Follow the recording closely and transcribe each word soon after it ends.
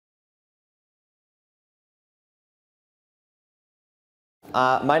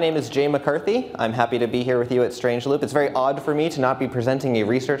My name is Jay McCarthy. I'm happy to be here with you at Strange Loop. It's very odd for me to not be presenting a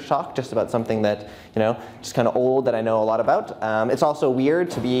research talk just about something that, just kind of old that I know a lot about. It's also weird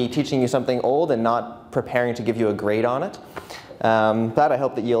to be teaching you something old and not preparing to give you a grade on it. But I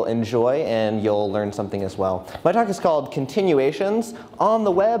hope that you'll enjoy and you'll learn something as well. My talk is called Continuations on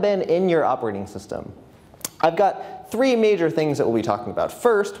the Web and in Your Operating System. I've got three major things that we'll be talking about.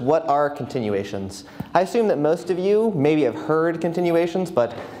 First, what are continuations? I assume that most of you maybe have heard continuations,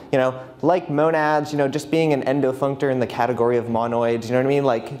 but like monads, just being an endofunctor in the category of monoids, you know what I mean?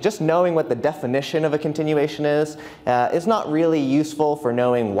 Like just knowing what the definition of a continuation is not really useful for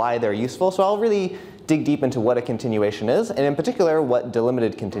knowing why they're useful. So I'll really dig deep into what a continuation is, and in particular what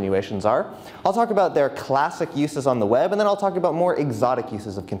delimited continuations are. I'll talk about their classic uses on the web, and then I'll talk about more exotic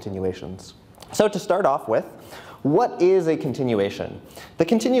uses of continuations. So to start off with, what is a continuation? The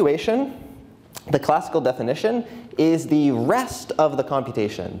continuation, the classical definition, is the rest of the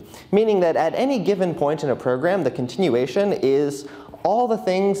computation, meaning that at any given point in a program, the continuation is all the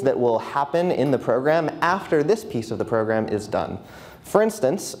things that will happen in the program after this piece of the program is done. For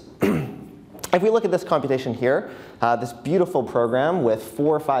instance, if we look at this computation here, this beautiful program with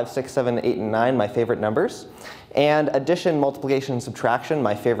 4, 5, 6, 7, 8, and 9, my favorite numbers, and addition, multiplication, and subtraction,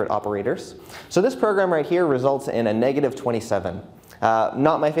 my favorite operators. So this program right here results in a negative 27.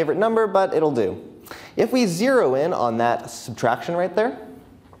 Not my favorite number, but it'll do. If we zero in on that subtraction right there,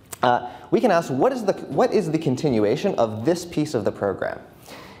 we can ask what is the continuation of this piece of the program?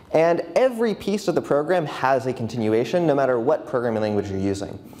 And every piece of the program has a continuation, no matter what programming language you're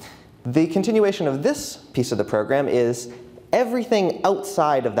using. The continuation of this piece of the program is everything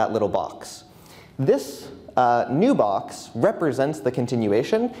outside of that little box. This new box represents the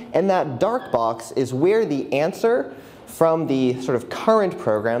continuation, and that dark box is where the answer from the sort of current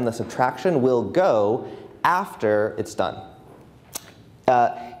program, the subtraction, will go after it's done.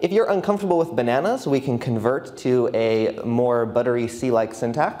 If you're uncomfortable with bananas, we can convert to a more buttery C-like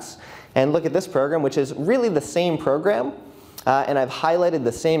syntax and look at this program, which is really the same program. And I've highlighted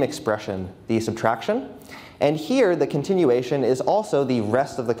the same expression, the subtraction. And here, the continuation is also the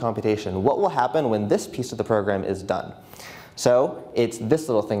rest of the computation. What will happen when this piece of the program is done? So it's this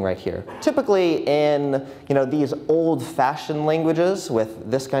little thing right here. Typically in these old-fashioned languages with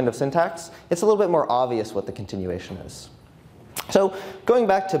this kind of syntax, it's a little bit more obvious what the continuation is. So going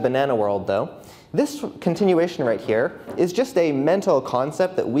back to banana world, though, this continuation right here is just a mental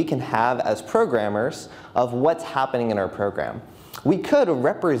concept that we can have as programmers of what's happening in our program. We could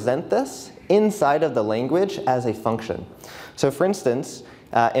represent this inside of the language as a function. So for instance,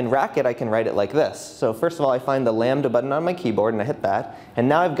 in Racket, I can write it like this. So first of all, I find the lambda button on my keyboard, and I hit that. And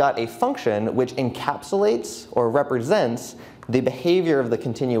now I've got a function which encapsulates or represents the behavior of the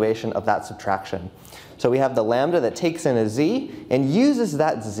continuation of that subtraction. So we have the lambda that takes in a z and uses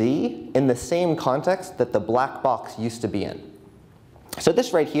that z in the same context that the black box used to be in. So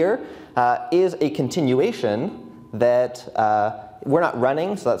this right here is a continuation that we're not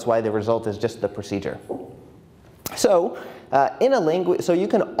running, so that's why the result is just the procedure. So in a language, so you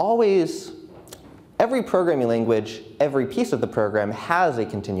can always, every programming language, every piece of the program has a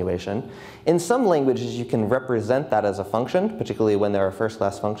continuation. In some languages, you can represent that as a function, particularly when there are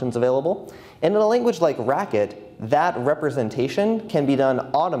first-class functions available. And in a language like Racket, that representation can be done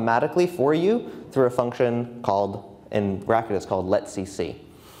automatically for you through a function called, in Racket it's called letCC.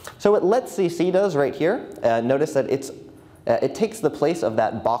 So what letCC does right here, notice that it takes the place of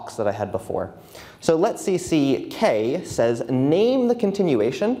that box that I had before. So letCC k says name the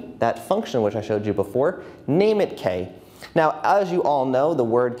continuation, that function which I showed you before, name it k. Now, as you all know, the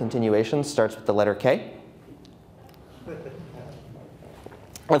word continuation starts with the letter k.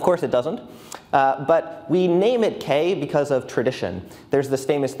 Of course it doesn't. But we name it k because of tradition. There's this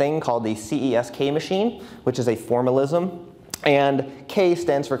famous thing called the CESK machine, which is a formalism. And K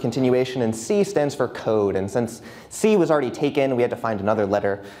stands for continuation, and C stands for code. And since C was already taken, we had to find another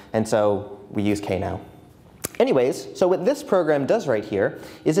letter. And so we use K now. Anyways, so what this program does right here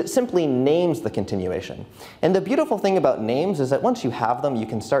is it simply names the continuation. And the beautiful thing about names is that once you have them, you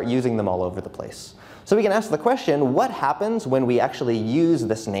can start using them all over the place. So we can ask the question, what happens when we actually use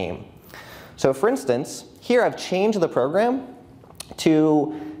this name? So for instance, here I've changed the program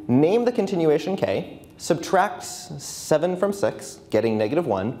to name the continuation K, subtract 7 from 6, getting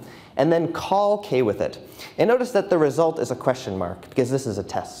 -1, and then call k with it. And notice that the result is a question mark, because this is a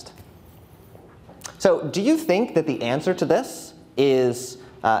test. So do you think that the answer to this is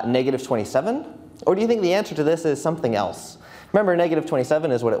 -27? Or do you think the answer to this is something else? Remember,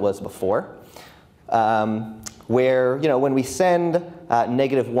 -27 is what it was before, where when we send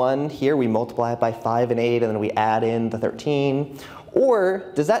 -1 here, we multiply it by 5 and 8, and then we add in the 13.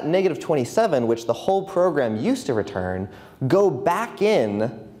 Or does that negative 27, which the whole program used to return, go back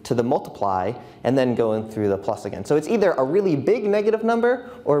in to the multiply and then going through the plus again? So it's either a really big negative number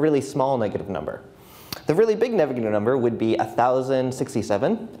or a really small negative number. The really big negative number would be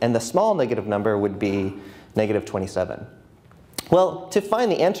 1067, and the small negative number would be negative 27. Well, to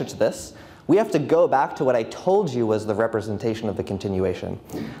find the answer to this, we have to go back to what I told you was the representation of the continuation.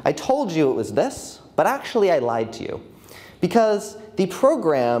 I told you it was this, but actually I lied to you. Because the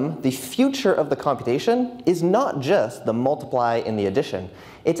program, the future of the computation, is not just the multiply and the addition.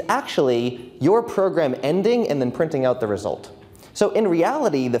 It's actually your program ending and then printing out the result. So in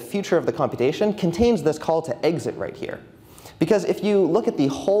reality, the future of the computation contains this call to exit right here. Because if you look at the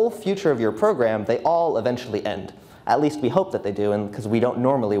whole future of your program, they all eventually end. At least we hope that they do, and because we don't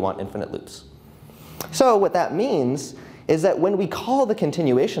normally want infinite loops. So what that means is that when we call the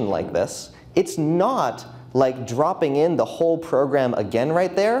continuation like this, it's not like dropping in the whole program again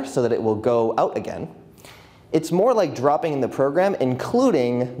right there so that it will go out again. It's more like dropping in the program,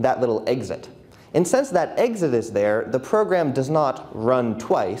 including that little exit. And since that exit is there, the program does not run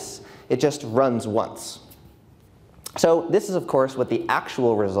twice. It just runs once. So this is, of course, what the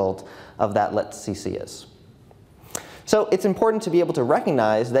actual result of that let's cc is. So it's important to be able to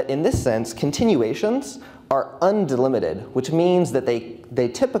recognize that in this sense, continuations are undelimited, which means that they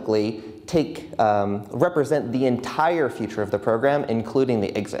typically represent the entire future of the program, including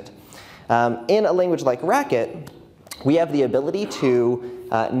the exit. In a language like Racket, we have the ability to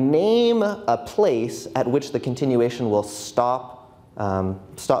name a place at which the continuation will stop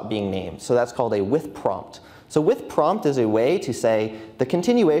being named. So that's called a with prompt. So with prompt is a way to say the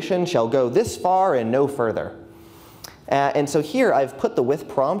continuation shall go this far and no further. And so here I've put the with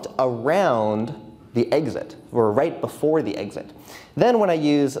prompt around the exit, or right before the exit. Then when I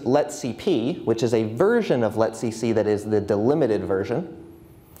use letCP, which is a version of letCC that is the delimited version,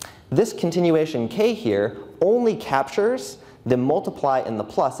 this continuation k here only captures the multiply and the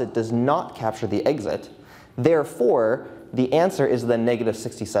plus. It does not capture the exit. Therefore, the answer is the negative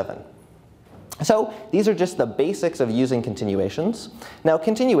 67. So these are just the basics of using continuations. Now,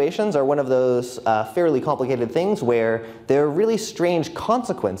 continuations are one of those fairly complicated things where there are really strange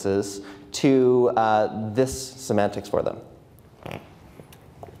consequences to this semantics for them.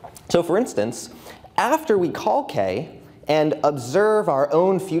 So for instance, after we call k and observe our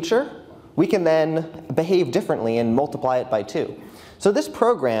own future, we can then behave differently and multiply it by 2. So this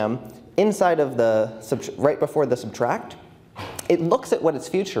program, inside of the right before the subtract, it looks at what its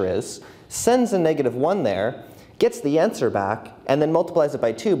future is, sends a negative 1 there, gets the answer back, and then multiplies it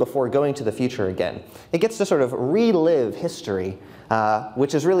by 2 before going to the future again. It gets to sort of relive history,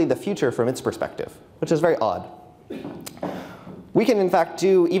 which is really the future from its perspective, which is very odd. We can, in fact,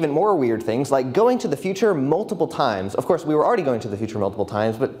 do even more weird things, like going to the future multiple times. Of course, we were already going to the future multiple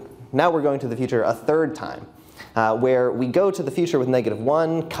times, but now we're going to the future a third time, where we go to the future with negative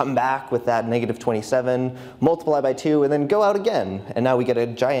 1, come back with that negative 27, multiply by 2, and then go out again. And now we get a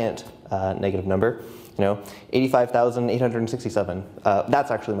giant negative number, 85,867.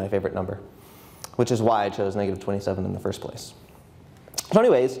 That's actually my favorite number, which is why I chose negative 27 in the first place. So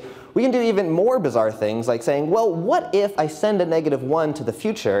anyways, we can do even more bizarre things, like saying, well, what if I send a negative 1 to the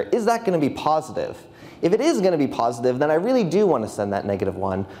future? Is that going to be positive? If it is going to be positive, then I really do want to send that negative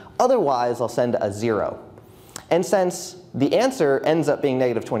 1. Otherwise, I'll send a 0. And since the answer ends up being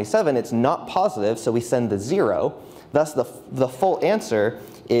negative 27, it's not positive, so we send the 0. Thus, the full answer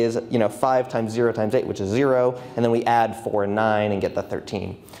is 5 times 0 times 8, which is 0. And then we add 4 and 9 and get the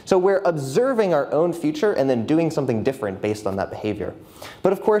 13. So we're observing our own future and then doing something different based on that behavior.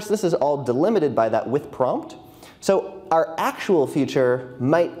 But of course, this is all delimited by that with prompt. So our actual future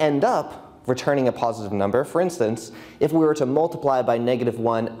might end up returning a positive number. For instance, if we were to multiply by negative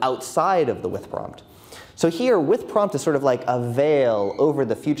 1 outside of the with prompt. So here, with prompt is sort of like a veil over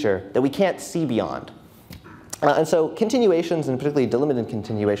the future that we can't see beyond. And so continuations, and particularly delimited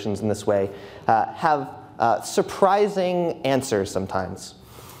continuations in this way, have surprising answers sometimes.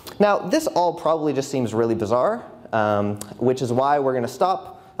 Now, this all probably just seems really bizarre, which is why we're going to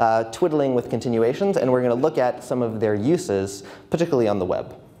stop twiddling with continuations, and we're going to look at some of their uses, particularly on the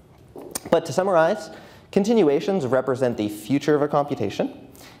web. But to summarize, continuations represent the future of a computation.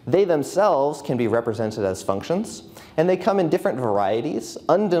 They themselves can be represented as functions, and they come in different varieties,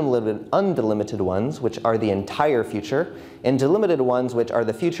 undelimited ones, which are the entire future, and delimited ones, which are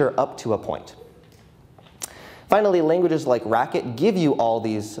the future up to a point. Finally, languages like Racket give you all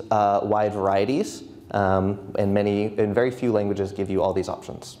these wide varieties, and very few languages give you all these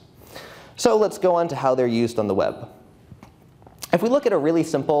options. So let's go on to how they're used on the web. If we look at a really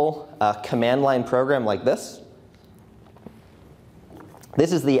simple command line program like this,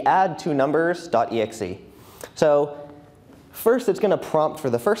 This is the add2numbers.exe. So first it's going to prompt for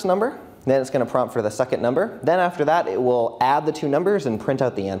the first number, then it's going to prompt for the second number. Then after that, it will add the two numbers and print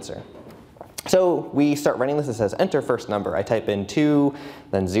out the answer. So we start running this. It says enter first number. I type in 2,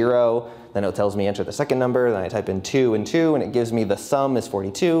 then 0. Then it tells me enter the second number. Then I type in 2 and 2, and it gives me the sum is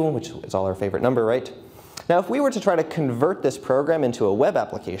 42, which is all our favorite number, right? Now, if we were to try to convert this program into a web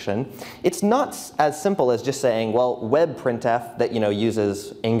application, it's not as simple as just saying, well, web printf that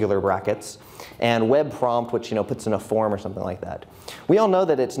uses Angular brackets, and web prompt, which puts in a form or something like that. We all know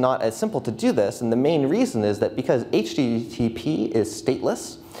that it's not as simple to do this, and the main reason is that because HTTP is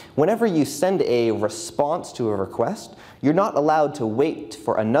stateless, whenever you send a response to a request, you're not allowed to wait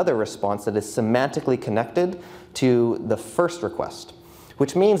for another response that is semantically connected to the first request.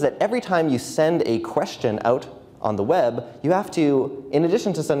 Which means that every time you send a question out on the web, you have to, in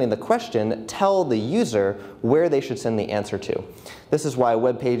addition to sending the question, tell the user where they should send the answer to. This is why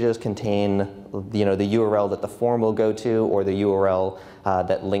web pages contain the URL that the form will go to, or the URL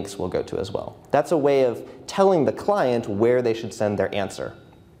that links will go to as well. That's a way of telling the client where they should send their answer.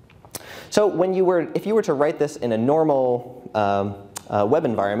 So if you were to write this in a normal web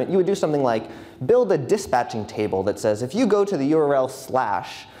environment, you would do something like build a dispatching table that says if you go to the URL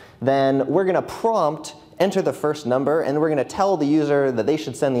 /, then we're going to prompt enter the first number, and we're going to tell the user that they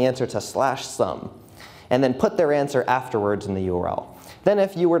should send the answer to /sum, and then put their answer afterwards in the URL. Then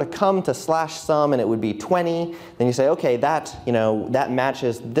if you were to come to /sum and it would be 20, then you say, okay, that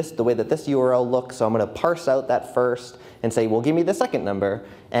matches the way that this URL looks, so I'm going to parse out that first and say, well, give me the second number,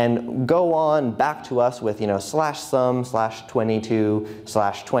 and go on back to us with /sum /22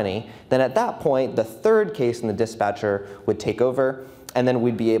 /20. Then at that point, the third case in the dispatcher would take over, and then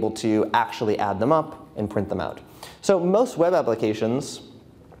we'd be able to actually add them up and print them out. So most web applications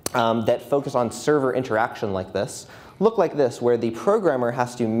that focus on server interaction like this look like this, where the programmer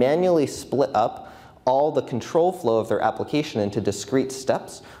has to manually split up all the control flow of their application into discrete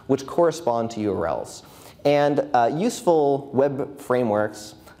steps, which correspond to URLs. And useful web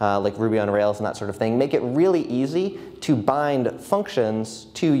frameworks like Ruby on Rails and that sort of thing make it really easy to bind functions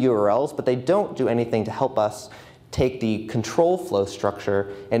to URLs, but they don't do anything to help us take the control flow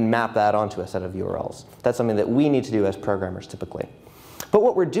structure and map that onto a set of URLs. That's something that we need to do as programmers typically. But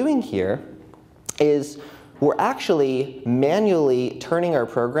what we're doing here is we're actually manually turning our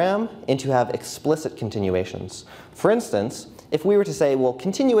program into have explicit continuations. For instance, if we were to say, well,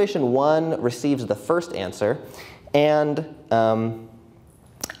 continuation 1 receives the first answer, and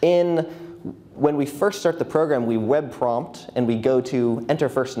when we first start the program, we web prompt and we go to enter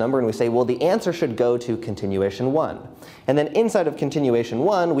first number and we say, well, the answer should go to continuation 1. And then inside of continuation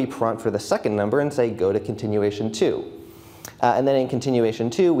 1, we prompt for the second number and say, go to continuation 2. And then in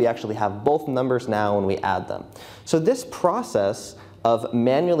continuation 2, we actually have both numbers now and we add them. So this process of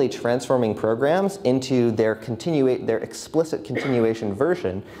manually transforming programs into their explicit continuation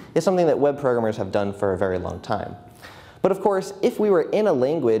version is something that web programmers have done for a very long time. But of course, if we were in a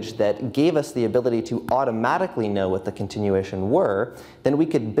language that gave us the ability to automatically know what the continuation were, then we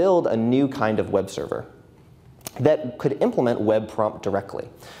could build a new kind of web server that could implement web prompt directly.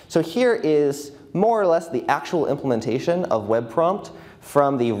 So here is more or less the actual implementation of web prompt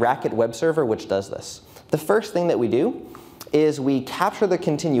from the Racket Web server, which does this. The first thing that we do is we capture the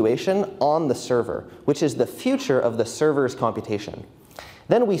continuation on the server, which is the future of the server's computation.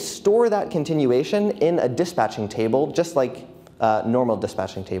 Then we store that continuation in a dispatching table, just like normal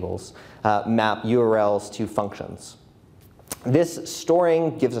dispatching tables map URLs to functions. This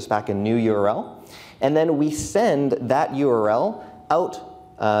storing gives us back a new URL, and then we send that URL out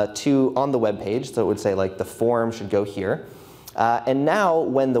on the web page. So it would say like the form should go here. And now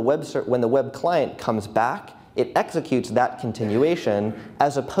when the web client comes back, it executes that continuation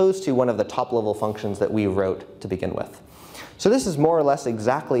as opposed to one of the top-level functions that we wrote to begin with. So this is more or less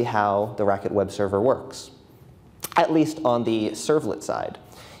exactly how the Racket Web server works, at least on the servlet side.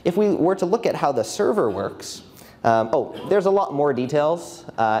 If we were to look at how the server works, there's a lot more details,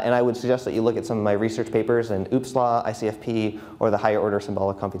 and I would suggest that you look at some of my research papers in OOPS Law, ICFP, or the Higher Order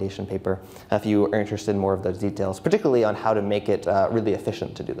Symbolic Computation paper if you are interested in more of those details, particularly on how to make it really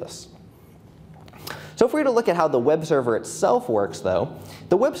efficient to do this. So if we were to look at how the web server itself works, though,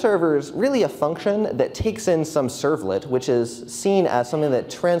 the web server is really a function that takes in some servlet, which is seen as something that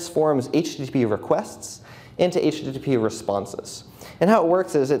transforms HTTP requests into HTTP responses. And how it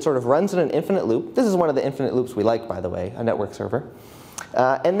works is it sort of runs in an infinite loop. This is one of the infinite loops we like, by the way, a network server.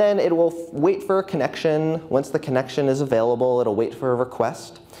 And then it will wait for a connection. Once the connection is available, it'll wait for a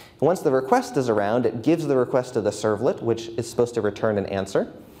request. And once the request is around, it gives the request to the servlet, which is supposed to return an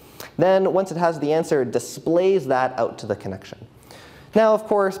answer. Then once it has the answer, it displays that out to the connection. Now, of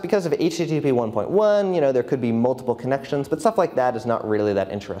course, because of HTTP 1.1, there could be multiple connections, but stuff like that is not really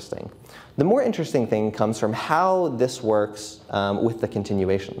that interesting. The more interesting thing comes from how this works with the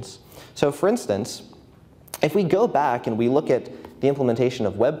continuations. So for instance, if we go back and we look at the implementation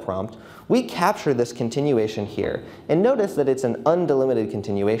of web prompt, we capture this continuation here. And notice that it's an undelimited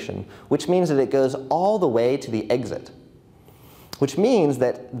continuation, which means that it goes all the way to the exit, which means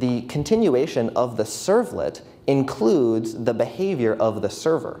that the continuation of the servlet includes the behavior of the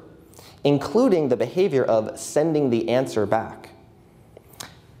server, including the behavior of sending the answer back.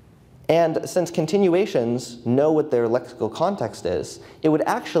 And since continuations know what their lexical context is, it would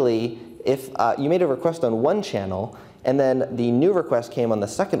actually, if you made a request on one channel, and then the new request came on the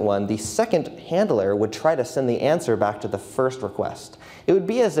second one, the second handler would try to send the answer back to the first request. It would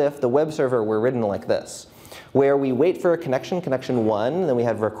be as if the web server were written like this, where we wait for a connection 1, then we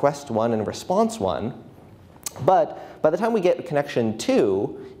have request 1 and response 1. But by the time we get connection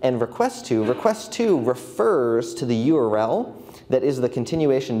 2 and request 2 refers to the URL that is the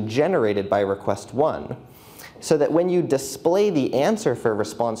continuation generated by request 1. So that when you display the answer for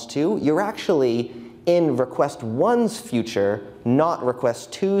response 2, you're actually in request 1's future, not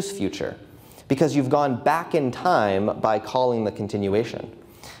request 2's future, because you've gone back in time by calling the continuation.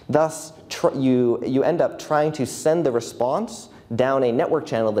 Thus, you end up trying to send the response down a network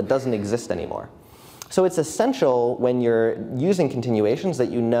channel that doesn't exist anymore. So it's essential when you're using continuations that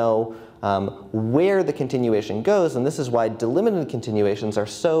you know where the continuation goes, and this is why delimited continuations are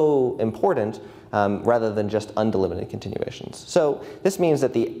so important rather than just undelimited continuations. So this means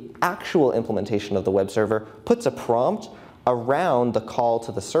that the actual implementation of the web server puts a prompt around the call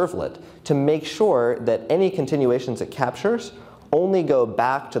to the servlet to make sure that any continuations it captures only go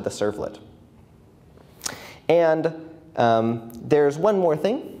back to the servlet. And there's one more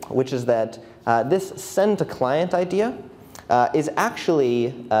thing, which is that this send to client idea is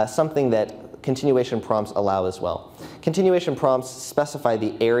actually something that continuation prompts allow as well. Continuation prompts specify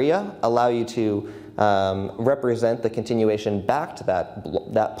the area, allow you to represent the continuation back to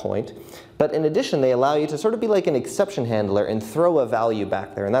that point. But in addition, they allow you to sort of be like an exception handler and throw a value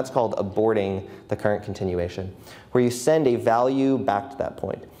back there. And that's called aborting the current continuation, where you send a value back to that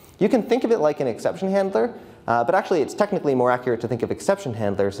point. You can think of it like an exception handler, but actually it's technically more accurate to think of exception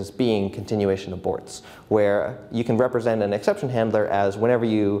handlers as being continuation aborts, where you can represent an exception handler as whenever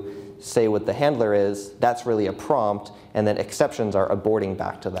you say what the handler is, that's really a prompt, and then exceptions are aborting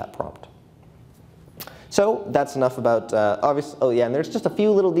back to that prompt. So that's enough about oh yeah, and there's just a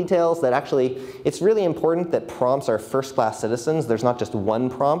few little details that actually, it's really important that prompts are first-class citizens. There's not just one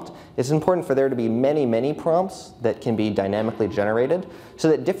prompt. It's important for there to be many, many prompts that can be dynamically generated so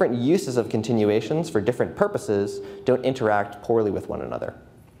that different uses of continuations for different purposes don't interact poorly with one another.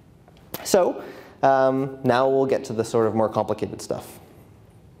 So now we'll get to the sort of more complicated stuff.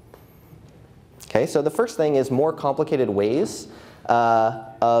 Okay, so the first thing is more complicated ways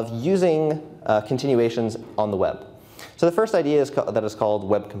of using continuations on the web. So the first idea is that is called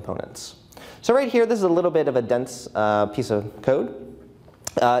web components. So right here, this is a little bit of a dense piece of code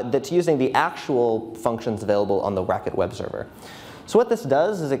that's using the actual functions available on the Racket Web server. So what this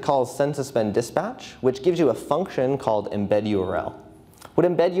does is it calls send-suspend-dispatch, which gives you a function called embed URL. What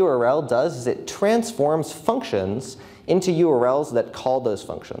embed URL does is it transforms functions into URLs that call those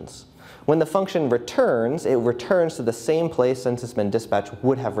functions. When the function returns, it returns to the same place send-suspend-dispatch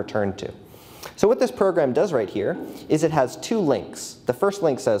would have returned to. So what this program does right here is it has two links. The first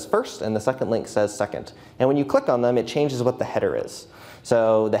link says first, and the second link says second. And when you click on them, it changes what the header is.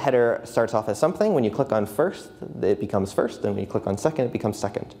 So the header starts off as something. When you click on first, it becomes first. And when you click on second, it becomes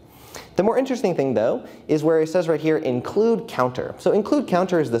second. The more interesting thing, though, is where it says right here, include counter. So include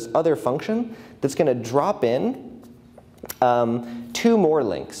counter is this other function that's going to drop in two more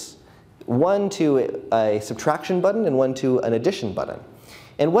links. One to a subtraction button and one to an addition button.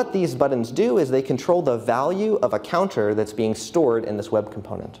 And what these buttons do is they control the value of a counter that's being stored in this web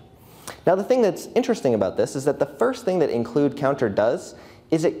component. Now the thing that's interesting about this is that the first thing that include counter does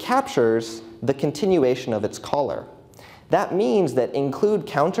is it captures the continuation of its caller. That means that include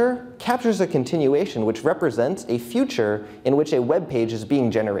counter captures a continuation which represents a future in which a web page is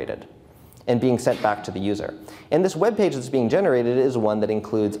being generated and being sent back to the user. And this web page that's being generated is one that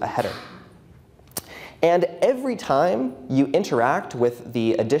includes a header. And every time you interact with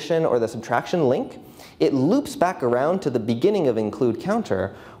the addition or the subtraction link, it loops back around to the beginning of include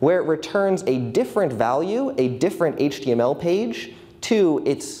counter, where it returns a different value, a different HTML page, to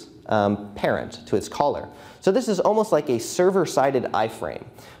its parent, to its caller. So this is almost like a server-sided iframe,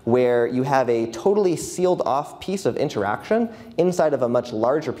 where you have a totally sealed off piece of interaction inside of a much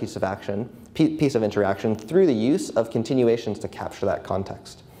larger piece of interaction through the use of continuations to capture that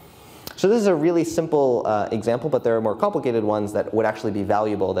context. So this is a really simple example, but there are more complicated ones that would actually be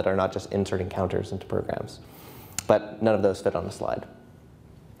valuable that are not just inserting counters into programs. But none of those fit on the slide.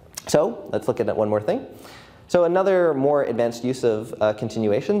 So let's look at one more thing. So another more advanced use of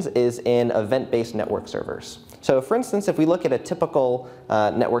continuations is in event-based network servers. So for instance, if we look at a typical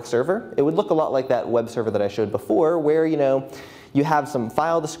network server, it would look a lot like that web server that I showed before, where you have some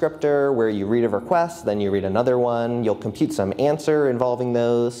file descriptor where you read a request, then you read another one, you'll compute some answer involving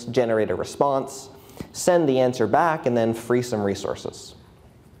those, generate a response, send the answer back, and then free some resources.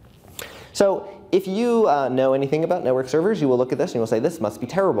 So if you know anything about network servers, you will look at this and you will say, this must be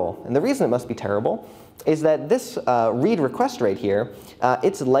terrible. And the reason it must be terrible is that this read request rate here,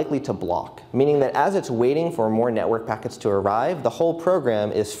 it's likely to block, meaning that as it's waiting for more network packets to arrive, the whole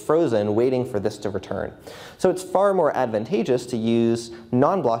program is frozen waiting for this to return. So it's far more advantageous to use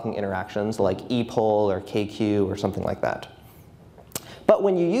non-blocking interactions like epoll or kqueue or something like that. But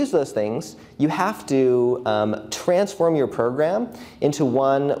when you use those things, you have to transform your program into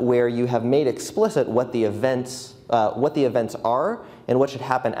one where you have made explicit what the events are and what should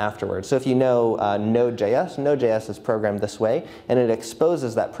happen afterwards. So if you know node.js, node.js is programmed this way, and it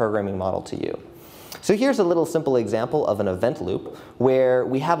exposes that programming model to you. So here's a little simple example of an event loop where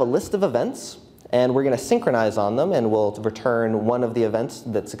we have a list of events, and we're going to synchronize on them, and we'll return one of the events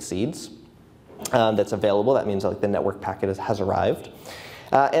that succeeds. That's available. That means like the network packet has arrived.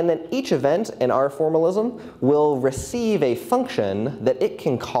 And then each event in our formalism will receive a function that it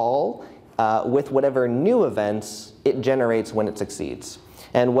can call with whatever new events it generates when it succeeds.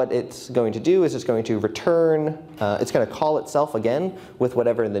 And what it's going to do is it's going to return, it's going to call itself again with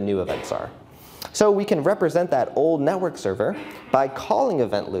whatever the new events are. So we can represent that old network server by calling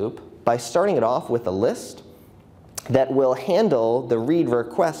event loop, by starting it off with a list that will handle the read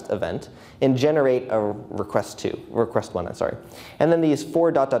request event and generate a request one. And then these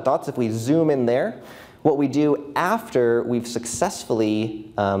 4 ... if we zoom in there, what we do after we've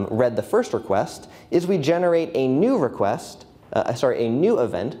successfully read the first request is we generate a new request, a new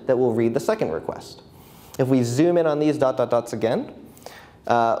event that will read the second request. If we zoom in on these ... again,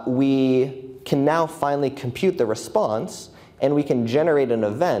 we can now finally compute the response, and we can generate an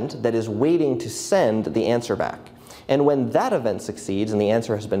event that is waiting to send the answer back. And when that event succeeds and the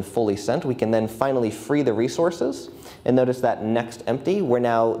answer has been fully sent, we can then finally free the resources. And notice that next empty. We're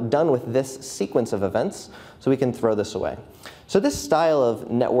now done with this sequence of events, so we can throw this away. So this style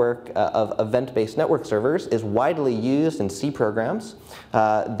of event-based network servers is widely used in C programs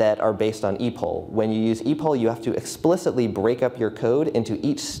that are based on epoll. When you use epoll, you have to explicitly break up your code into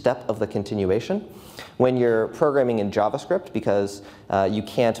each step of the continuation. When you're programming in JavaScript, because you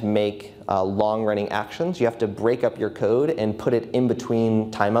can't make long-running actions, you have to break up your code and put it in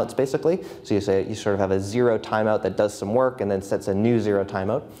between timeouts, basically. So you sort of have a 0 timeout that does some work and then sets a new 0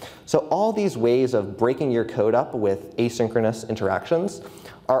 timeout. So all these ways of breaking your code up with asynchronous interactions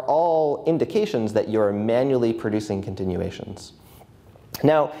are all indications that you're manually producing continuations.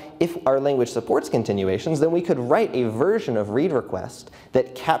 Now, if our language supports continuations, then we could write a version of read request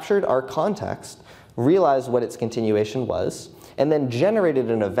that captured our context, realized what its continuation was, and then generated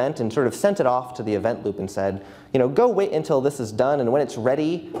an event and sort of sent it off to the event loop and said, go wait until this is done, and when it's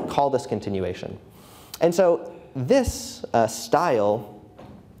ready, call this continuation. And so this style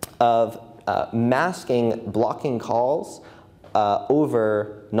of masking blocking calls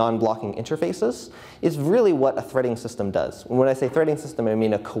over non-blocking interfaces is really what a threading system does. When I say threading system, I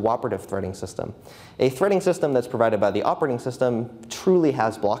mean a cooperative threading system. A threading system that's provided by the operating system truly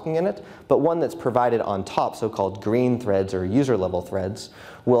has blocking in it, but one that's provided on top, so-called green threads or user-level threads,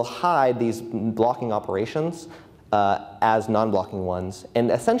 will hide these blocking operations as non-blocking ones. And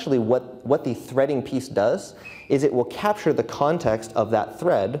essentially what the threading piece does is it will capture the context of that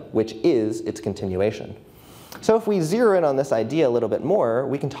thread, which is its continuation. So if we zero in on this idea a little bit more,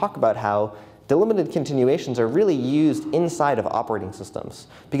 we can talk about how delimited continuations are really used inside of operating systems,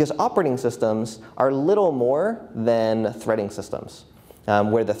 because operating systems are little more than threading systems,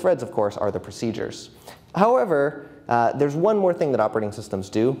 where the threads, of course, are the procedures. However, there's one more thing that operating systems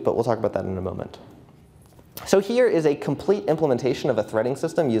do, but we'll talk about that in a moment. So here is a complete implementation of a threading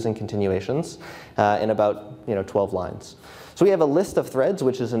system using continuations in about 12 lines. So we have a list of threads,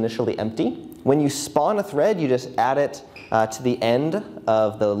 which is initially empty. When you spawn a thread, you just add it to the end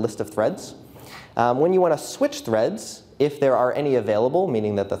of the list of threads. When you want to switch threads, if there are any available,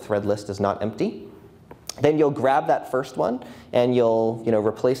 meaning that the thread list is not empty, Then you'll grab that first one, and you'll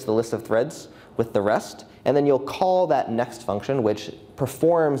replace the list of threads with the rest. And then you'll call that next function, which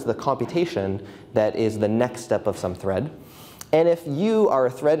performs the computation that is the next step of some thread. And if you are a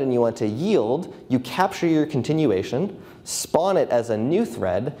thread and you want to yield, you capture your continuation, spawn it as a new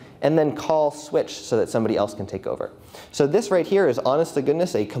thread, and then call switch so that somebody else can take over. So this right here is, honest to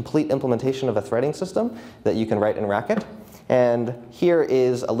goodness, a complete implementation of a threading system that you can write in Racket. And here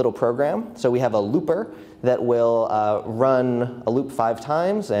is a little program. So we have a looper that will run a loop 5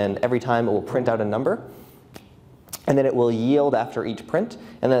 times, and every time it will print out a number. And then it will yield after each print,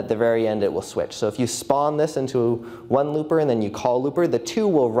 and then at the very end it will switch. So if you spawn this into one looper and then you call looper, the two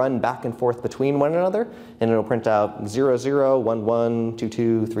will run back and forth between one another, and it'll print out 0, 0, 1, 1, 2,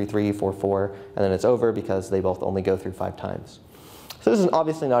 2, 3, 3, 4, 4, and then it's over because they both only go through 5 times. So this is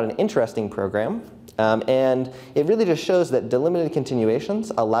obviously not an interesting program, and it really just shows that delimited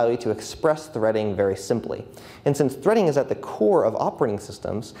continuations allow you to express threading very simply. And since threading is at the core of operating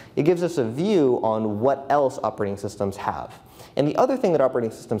systems, it gives us a view on what else operating systems have. And the other thing that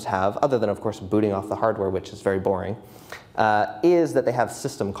operating systems have, other than of course booting off the hardware, which is very boring, is that they have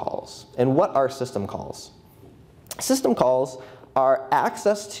system calls. And what are system calls? System calls are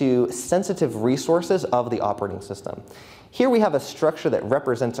access to sensitive resources of the operating system. Here we have a structure that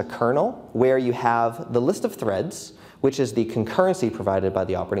represents a kernel where you have the list of threads, which is the concurrency provided by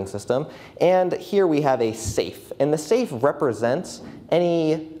the operating system. And here we have a safe. And the safe represents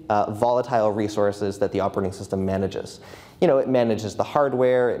any volatile resources that the operating system manages. It manages the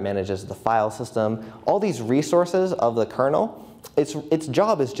hardware, it manages the file system. All these resources of the kernel, its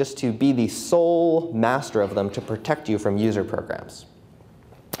job is just to be the sole master of them to protect you from user programs.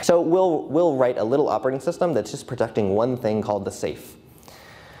 So we'll write a little operating system that's just protecting one thing called the safe.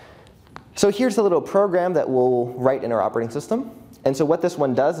 So here's a little program that we'll write in our operating system. And so what this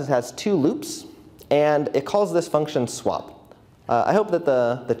one does is it has 2 loops, and it calls this function swap. I hope that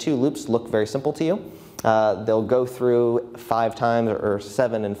the 2 loops look very simple to you. They'll go through 5 times, or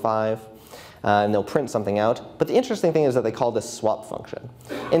 7 and 5. And they'll print something out. But the interesting thing is that they call this swap function.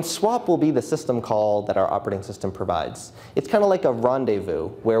 And swap will be the system call that our operating system provides. It's kind of like a rendezvous,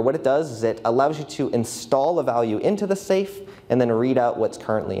 where what it does is it allows you to install a value into the safe and then read out what's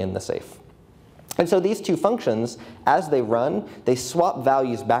currently in the safe. And so these 2 functions, as they run, they swap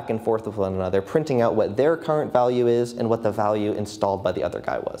values back and forth with one another, printing out what their current value is and what the value installed by the other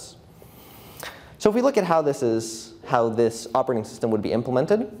guy was. So if we look at how this operating system would be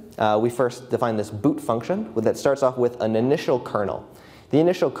implemented, we first define this boot function that starts off with an initial kernel. The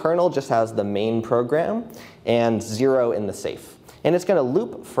initial kernel just has the main program and 0 in the safe. And it's going to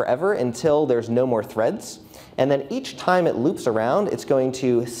loop forever until there's no more threads. And then each time it loops around, it's going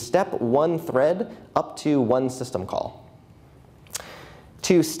to step one thread up to one system call.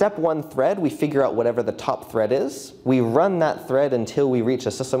 To step one thread, we figure out whatever the top thread is. We run that thread until we reach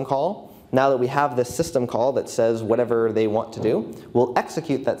a system call. Now that we have this system call that says whatever they want to do, we'll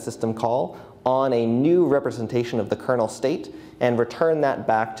execute that system call on a new representation of the kernel state and return that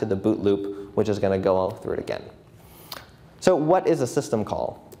back to the boot loop, which is going to go through it again. So what is a system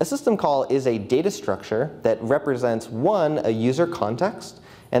call? A system call is a data structure that represents 1, a user context,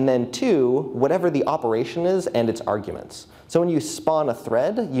 and then 2, whatever the operation is and its arguments. So when you spawn a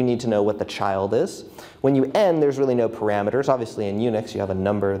thread, you need to know what the child is. When you end, there's really no parameters. Obviously, in Unix, you have a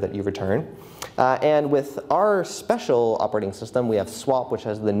number that you return. And with our special operating system, we have swap, which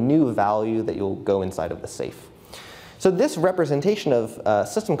has the new value that you'll go inside of the safe. So this representation of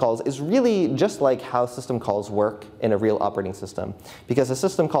system calls is really just like how system calls work in a real operating system. Because a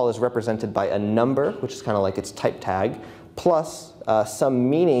system call is represented by a number, which is kind of like its type tag, plus some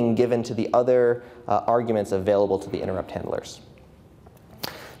meaning given to the other arguments available to the interrupt handlers.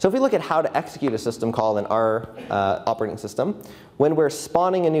 So if we look at how to execute a system call in our operating system, when we're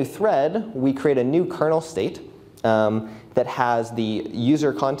spawning a new thread, we create a new kernel state that has the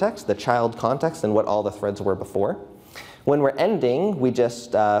user context, the child context, and what all the threads were before. When we're ending, we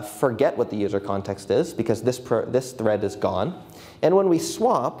just forget what the user context is, because this thread is gone. And when we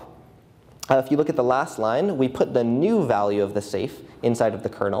swap, if you look at the last line, we put the new value of the safe inside of the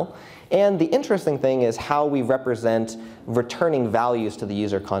kernel. And the interesting thing is how we represent returning values to the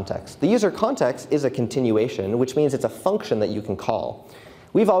user context. The user context is a continuation, which means it's a function that you can call.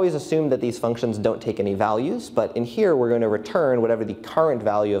 We've always assumed that these functions don't take any values, but in here we're going to return whatever the current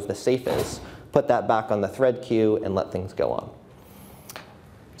value of the safe is, put that back on the thread queue, and let things go on.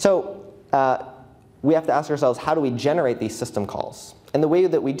 So we have to ask ourselves, how do we generate these system calls? And the way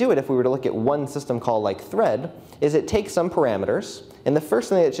that we do it, if we were to look at one system call like thread, is it takes some parameters, and the first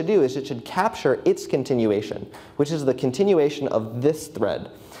thing that it should do is it should capture its continuation, which is the continuation of this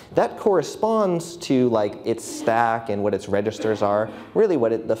thread. That corresponds to like its stack and what its registers are, really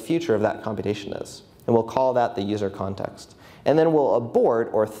what the future of that computation is. And we'll call that the user context. And then we'll abort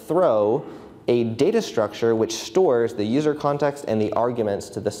or throw a data structure which stores the user context and the arguments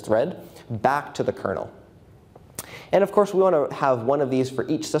to this thread back to the kernel. And of course, we want to have one of these for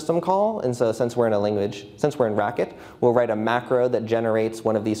each system call. And so since we're in a language, since we're in Racket, we'll write a macro that generates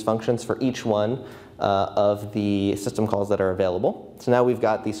one of these functions for each one of the system calls that are available. So now we've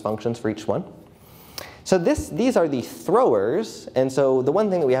got these functions for each one. So these are the throwers. And so the one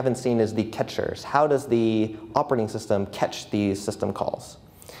thing that we haven't seen is the catchers. How does the operating system catch these system calls?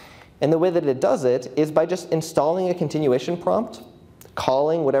 And the way that it does it is by just installing a continuation prompt,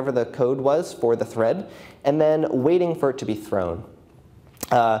 calling whatever the code was for the thread, and then waiting for it to be thrown.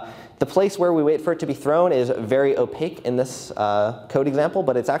 The place where we wait for it to be thrown is very opaque in this code example,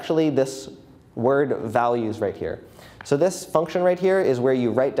 but it's actually this word values right here. So this function right here is where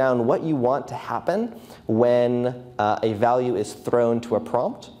you write down what you want to happen when a value is thrown to a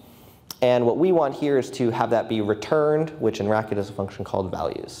prompt. And what we want here is to have that be returned, which in Racket is a function called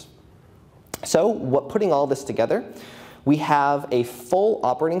values. So putting all this together, we have a full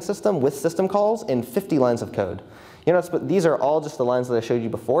operating system with system calls in 50 lines of code. You notice, but these are all just the lines that I showed you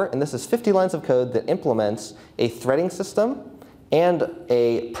before, and this is 50 lines of code that implements a threading system and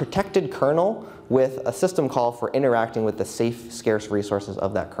a protected kernel with a system call for interacting with the safe, scarce resources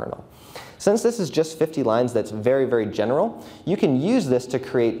of that kernel. Since this is just 50 lines that's very, very general, you can use this to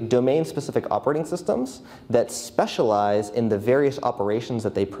create domain-specific operating systems that specialize in the various operations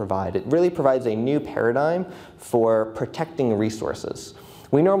that they provide. It really provides a new paradigm for protecting resources.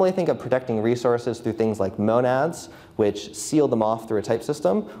 We normally think of protecting resources through things like monads, which seal them off through a type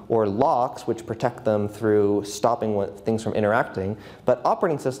system, or locks, which protect them through stopping things from interacting. But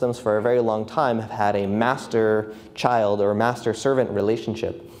operating systems for a very long time have had a master-child or master-servant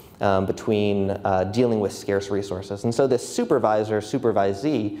relationship between dealing with scarce resources. And so this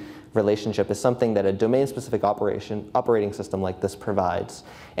supervisor-supervisee relationship is something that a domain-specific operating system like this provides.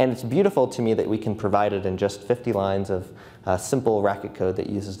 And it's beautiful to me that we can provide it in just 50 lines of simple Racket code that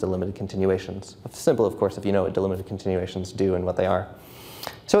uses delimited continuations. Simple, of course, if you know what delimited continuations do and what they are.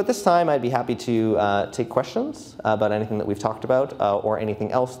 So at this time, I'd be happy to take questions about anything that we've talked about or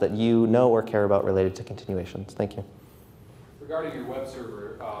anything else that you know or care about related to continuations. Thank you. Regarding your web server,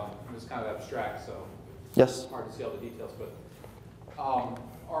 it's kind of abstract, so yes, it's hard to see all the details, but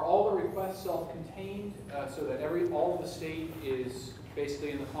are all the requests self-contained so that all of the state is basically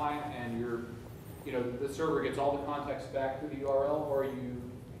in the client and the server gets all the context back through the URL, or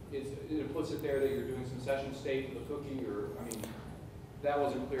is it implicit there that you're doing some session state with a cookie, or, I mean, that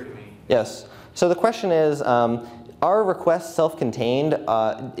wasn't clear to me. Yes. So the question is, are requests self-contained?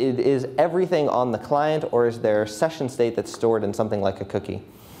 Is everything on the client, or is there session state that's stored in something like a cookie?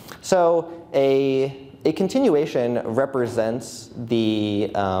 So a continuation represents the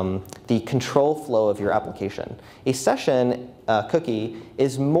control flow of your application. A session cookie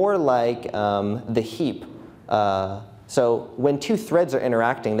is more like the heap. So when two threads are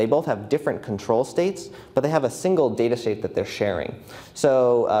interacting, they both have different control states, but they have a single data state that they're sharing.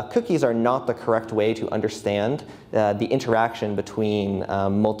 So cookies are not the correct way to understand the interaction between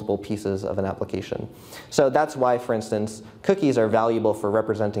multiple pieces of an application. So that's why, for instance, cookies are valuable for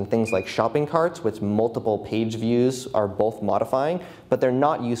representing things like shopping carts, which multiple page views are both modifying, but they're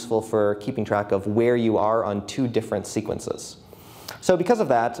not useful for keeping track of where you are on two different sequences. So because of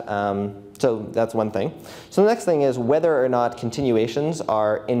that, so that's one thing. So the next thing is whether or not continuations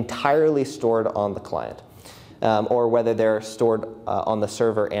are entirely stored on the client, or whether they're stored on the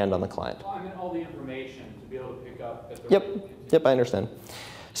server and on the client. Well, I meant all the information to be able to pick up at the Yep, I understand.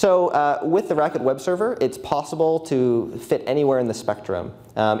 So with the Racket Web Server, it's possible to fit anywhere in the spectrum.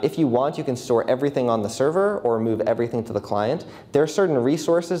 If you want, you can store everything on the server or move everything to the client. There are certain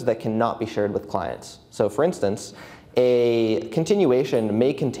resources that cannot be shared with clients. So for instance, a continuation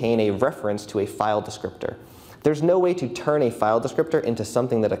may contain a reference to a file descriptor. There's no way to turn a file descriptor into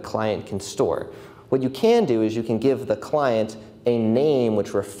something that a client can store. What you can do is you can give the client a name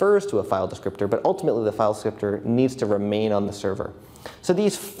which refers to a file descriptor, but ultimately the file descriptor needs to remain on the server. So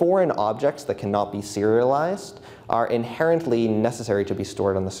these foreign objects that cannot be serialized are inherently necessary to be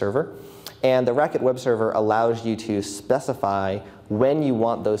stored on the server. And the Racket Web Server allows you to specify when you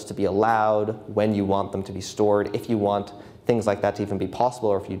want those to be allowed, when you want them to be stored, if you want things like that to even be possible,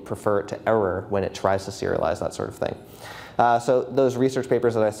 or if you'd prefer it to error when it tries to serialize, that sort of thing. So those research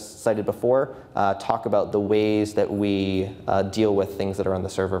papers that I cited before talk about the ways that we deal with things that are on the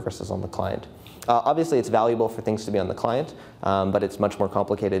server versus on the client. Obviously, it's valuable for things to be on the client, but it's much more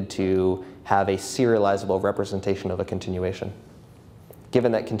complicated to have a serializable representation of a continuation.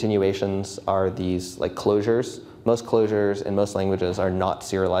 Given that continuations are these like closures, most closures in most languages are not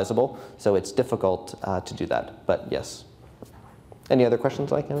serializable, so it's difficult to do that. But yes. Any other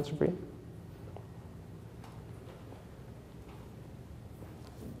questions I can answer for you?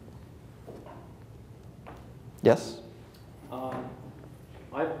 Yes?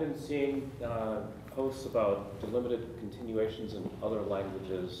 I've been seeing posts about delimited continuations in other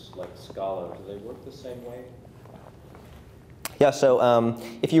languages like Scala. Do they work the same way? Yeah, so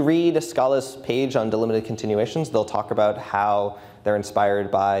if you read Scala's page on delimited continuations, they'll talk about how they're inspired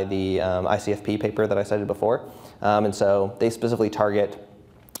by the ICFP paper that I cited before. And so they specifically target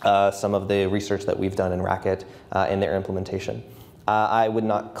some of the research that we've done in Racket in their implementation. I would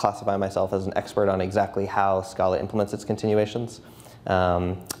not classify myself as an expert on exactly how Scala implements its continuations,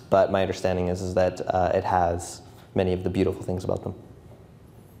 but my understanding is that it has many of the beautiful things about them.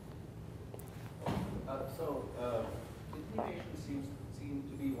 Continuation seems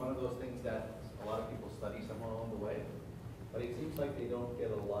to be one of those things that a lot of people study somewhere along the way, but it seems like they don't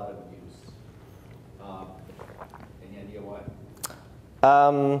get a lot of use. Any idea why?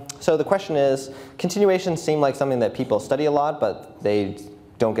 So the question is, continuations seem like something that people study a lot, but they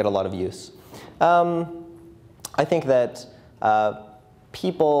don't get a lot of use. I think that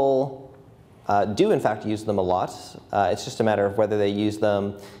people do in fact use them a lot. It's just a matter of whether they use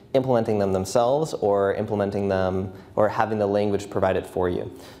them implementing them themselves or implementing them or having the language provided for you.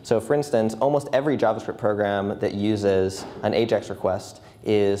 So for instance, almost every JavaScript program that uses an AJAX request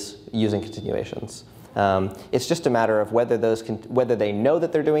is using continuations. It's just a matter of whether they know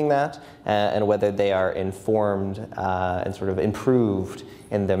that they're doing that and whether they are informed and sort of improved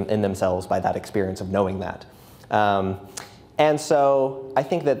in themselves by that experience of knowing that. And so I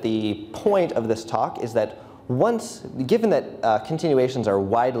think that the point of this talk is that given that continuations are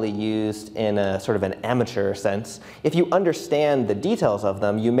widely used in a sort of an amateur sense, if you understand the details of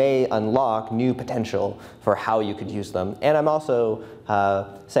them, you may unlock new potential for how you could use them. And I'm also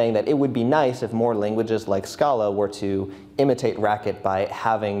saying that it would be nice if more languages like Scala were to imitate Racket by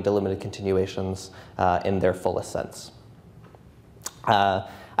having delimited continuations in their fullest sense.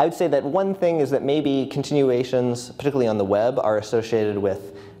 I would say that one thing is that maybe continuations, particularly on the web, are associated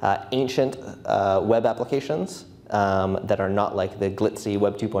with ancient web applications that are not like the glitzy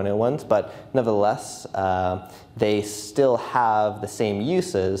Web 2.0 ones, but nevertheless, they still have the same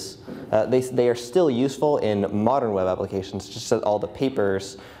uses. They are still useful in modern web applications, just that all the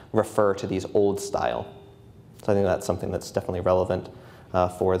papers refer to these old style. So I think that's something that's definitely relevant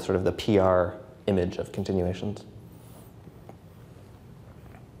for sort of the PR image of continuations.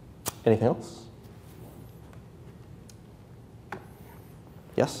 Anything else?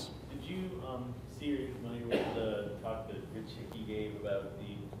 Yes? Did you see or are you familiar with the talk that Rich Hickey gave about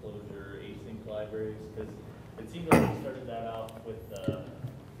the closure async libraries? Because it seemed like he started that off with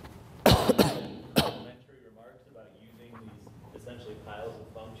complimentary remarks about using these essentially piles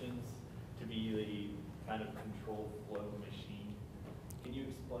of functions to be the kind of control flow machine. Can you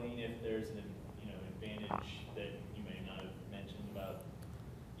explain if there's an advantage that you may not have mentioned about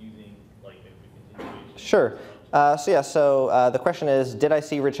using like a continuation? Sure. So the question is, did I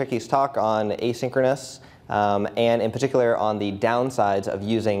see Rich Hickey's talk on asynchronous, and in particular on the downsides of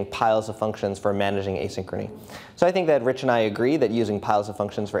using piles of functions for managing asynchrony? So I think that Rich and I agree that using piles of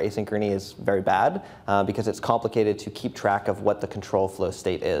functions for asynchrony is very bad because it's complicated to keep track of what the control flow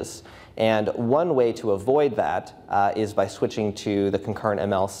state is. And one way to avoid that is by switching to the concurrent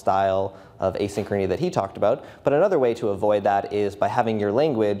ML style of asynchrony that he talked about. But another way to avoid that is by having your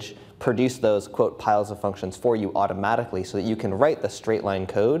language produce those, quote, piles of functions for you automatically so that you can write the straight line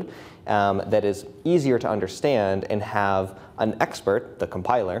code that is easier to understand and have an expert, the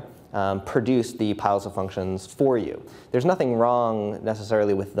compiler, produce the piles of functions for you. There's nothing wrong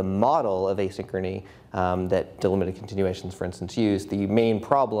necessarily with the model of asynchrony that delimited continuations, for instance, use. The main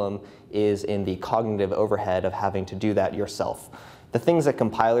problem is in the cognitive overhead of having to do that yourself. The things that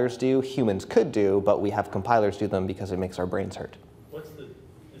compilers do, humans could do, but we have compilers do them because it makes our brains hurt.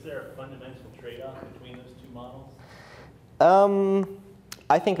 Is there a fundamental trade-off between those two models?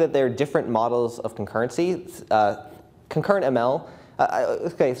 I think that they're different models of concurrency. Concurrent ML,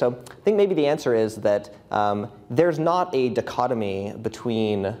 okay, so I think maybe the answer is that there's not a dichotomy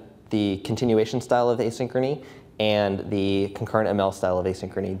between the continuation style of asynchrony and the concurrent ML style of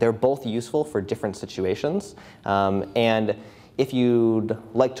asynchrony. They're both useful for different situations. And If you'd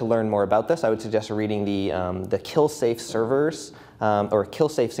like to learn more about this, I would suggest reading the kill-safe servers or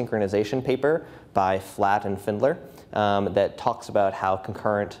kill-safe synchronization paper by Flatt and Findler that talks about how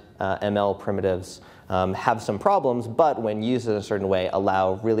concurrent ML primitives have some problems, but when used in a certain way,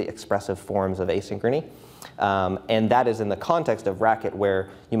 allow really expressive forms of asynchrony. And that is in the context of Racket, where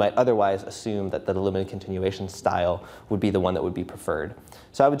you might otherwise assume that the delimited continuation style would be the one that would be preferred.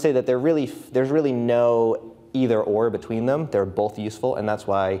 So I would say that there's really no either or between them. They're both useful, and that's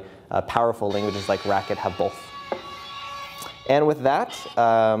why powerful languages like Racket have both. And with that,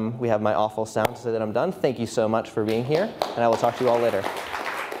 we have my awful sound to say that I'm done. Thank you so much for being here, and I will talk to you all later.